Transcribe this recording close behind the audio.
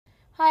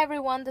Hi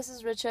everyone, this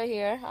is Richa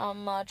here.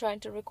 I'm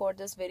trying to record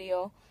this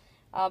video.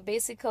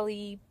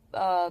 Basically,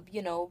 I'm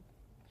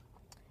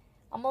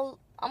a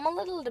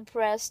little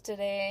depressed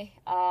today.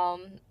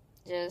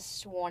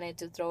 Just wanted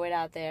to throw it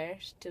out there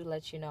to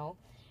let you know.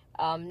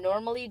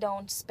 Normally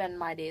don't spend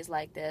my days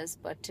like this,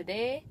 but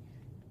today,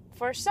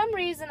 for some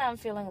reason, I'm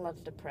feeling a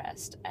little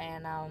depressed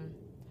and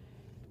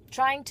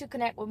trying to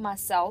connect with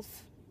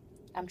myself.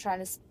 I'm trying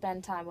to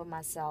spend time with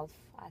myself.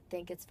 I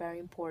think it's very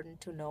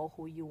important to know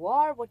who you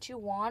are, what you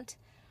want,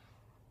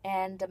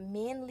 and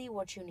mainly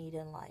what you need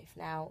in life.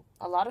 Now,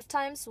 a lot of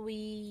times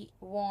we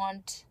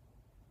want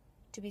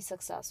to be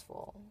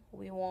successful.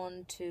 We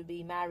want to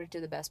be married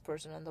to the best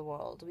person in the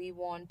world. We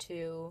want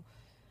to,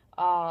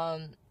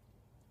 own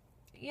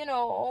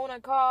a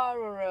car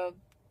or a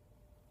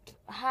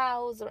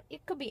house, or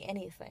it could be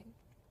anything.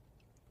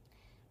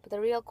 But the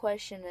real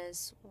question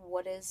is,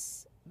 what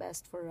is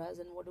best for us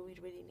and what do we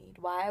really need?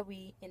 Why are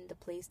we in the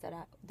place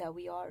that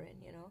we are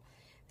in,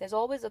 There's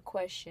always a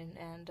question,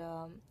 and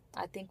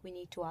I think we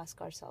need to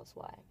ask ourselves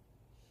why.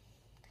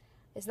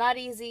 It's not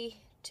easy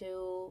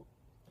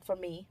for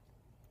me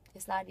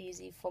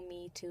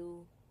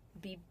to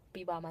be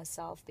by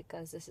myself,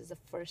 because this is the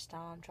first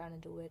time I'm trying to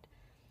do it,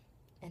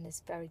 and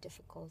it's very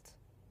difficult.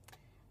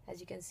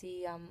 As you can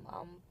see,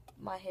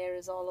 my hair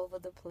is all over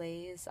the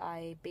place.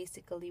 I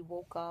basically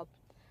woke up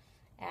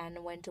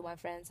and went to my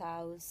friend's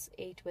house,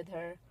 ate with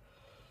her,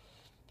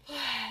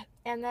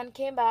 and then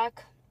came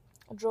back,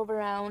 drove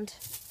around,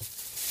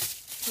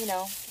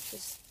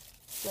 just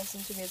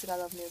listen to music. I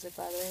love music,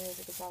 by the way.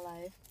 Music is my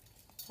life.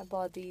 I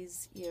bought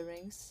these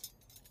earrings.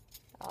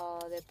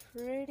 They're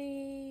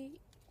pretty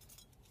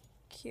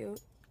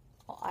cute.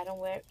 Oh, I don't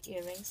wear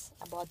earrings.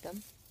 I bought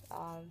them.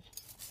 I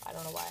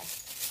don't know why.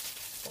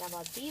 Then I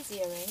bought these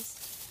earrings.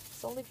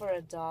 It's only for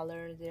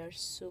 $1. They're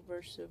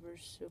super, super,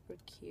 super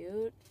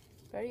cute.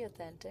 Very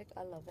authentic.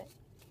 I love it.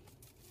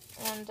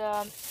 And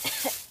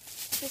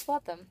just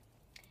bought them.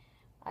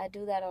 I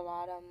do that a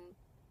lot. I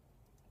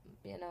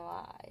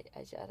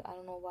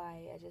don't know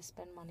why. I just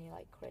spend money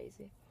like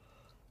crazy.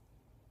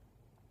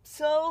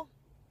 So,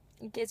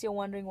 in case you're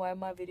wondering why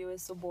my video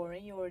is so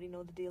boring, you already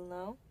know the deal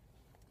now.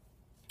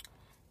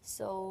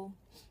 So,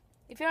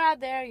 if you're out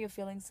there, you're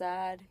feeling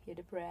sad, you're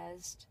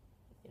depressed,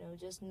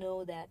 just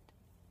know that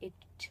it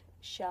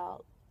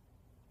shall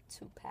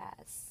to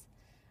pass.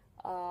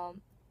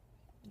 I'm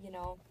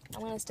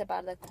gonna step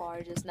out of the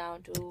car just now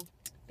to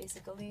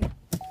basically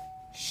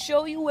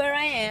show you where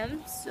I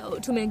am, so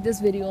to make this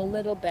video a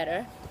little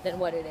better than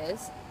what it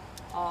is.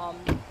 So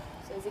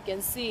as you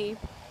can see,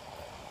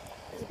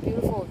 it's a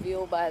beautiful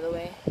view, by the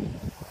way.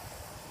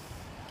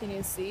 Can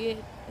you see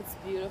it? It's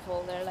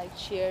beautiful. There are like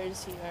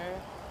chairs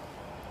here,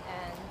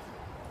 and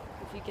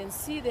if you can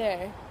see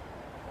there's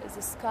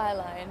a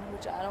skyline,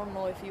 which I don't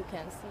know if you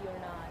can see or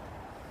not,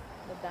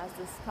 but that's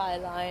the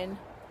skyline,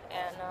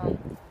 and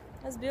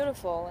it's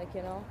beautiful.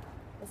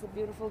 It's a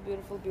beautiful,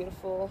 beautiful,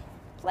 beautiful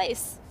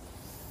place.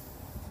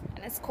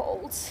 And it's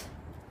cold,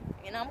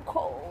 and I'm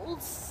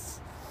cold,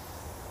 so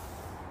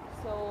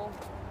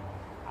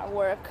I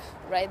work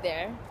right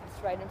there.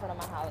 It's right in front of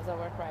my house. I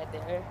work right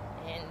there,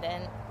 and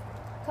then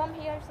come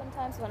here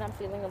sometimes when I'm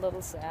feeling a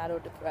little sad or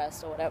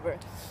depressed or whatever.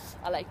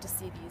 I like to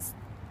see these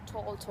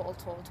tall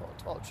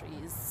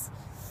trees.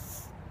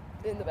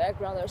 In the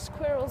background there's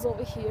squirrels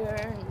over here,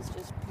 and it's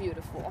just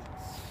beautiful.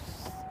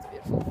 It's a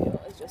beautiful view.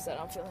 It's just that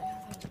I'm feeling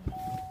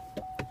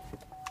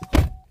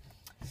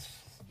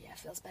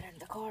feels better in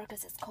the car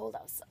because it's cold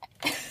outside.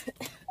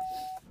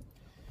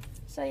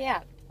 So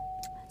yeah,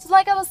 so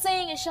like I was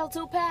saying, it shall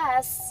too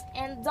pass,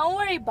 and don't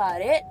worry about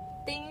it.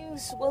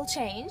 Things will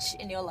change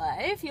in your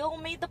life. You'll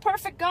meet the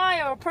perfect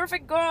guy or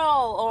perfect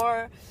girl,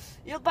 or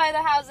you'll buy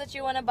the house that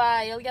you want to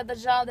buy, you'll get the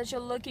job that you're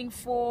looking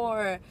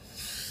for,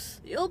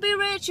 you'll be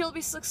rich, you'll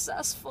be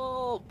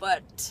successful.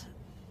 But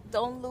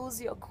don't lose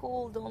your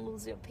cool, don't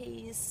lose your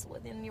peace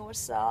within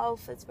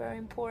yourself. It's very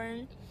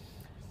important.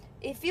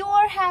 If you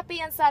are happy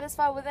and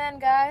satisfied within,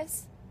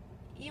 guys,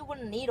 you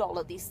wouldn't need all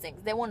of these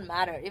things. They wouldn't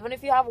matter. Even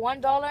if you have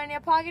 $1 in your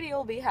pocket,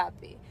 you'll be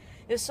happy.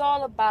 It's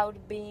all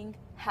about being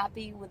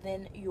happy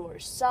within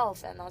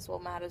yourself, and that's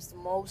what matters the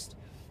most.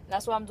 And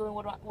that's why I'm doing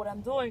what I'm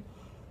doing.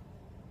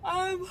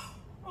 God.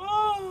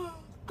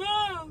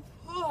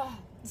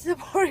 It's a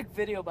boring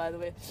video, by the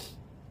way.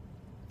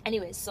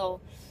 Anyway, so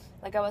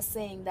like I was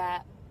saying,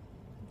 that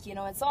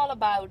it's all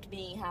about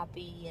being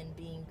happy and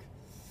being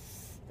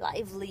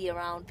lively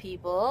around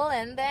people,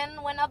 and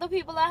then when other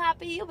people are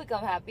happy, you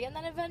become happy, and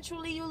then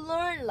eventually you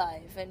learn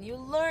life and you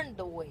learn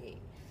the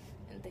way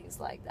and things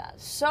like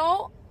that.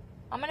 So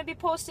I'm gonna be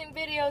posting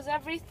videos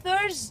every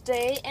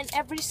Thursday and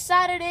every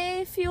Saturday.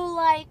 If you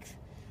like,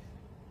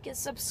 you can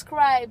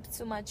subscribe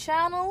to my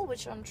channel,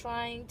 which I'm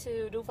trying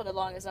to do for the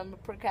longest. I'm a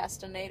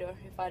procrastinator,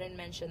 if I didn't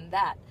mention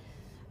that.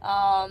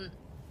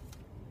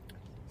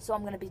 So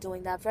I'm going to be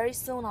doing that very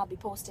soon. I'll be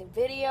posting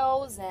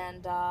videos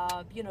and,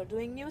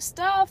 doing new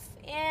stuff,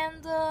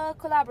 and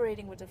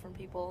collaborating with different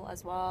people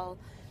as well.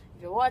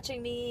 If you're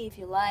watching me, if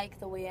you like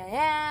the way I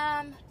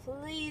am,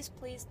 please,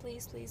 please,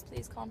 please, please,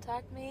 please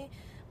contact me.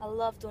 I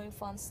love doing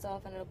fun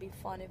stuff, and it'll be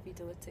fun if we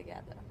do it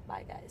together.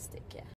 Bye guys, take care.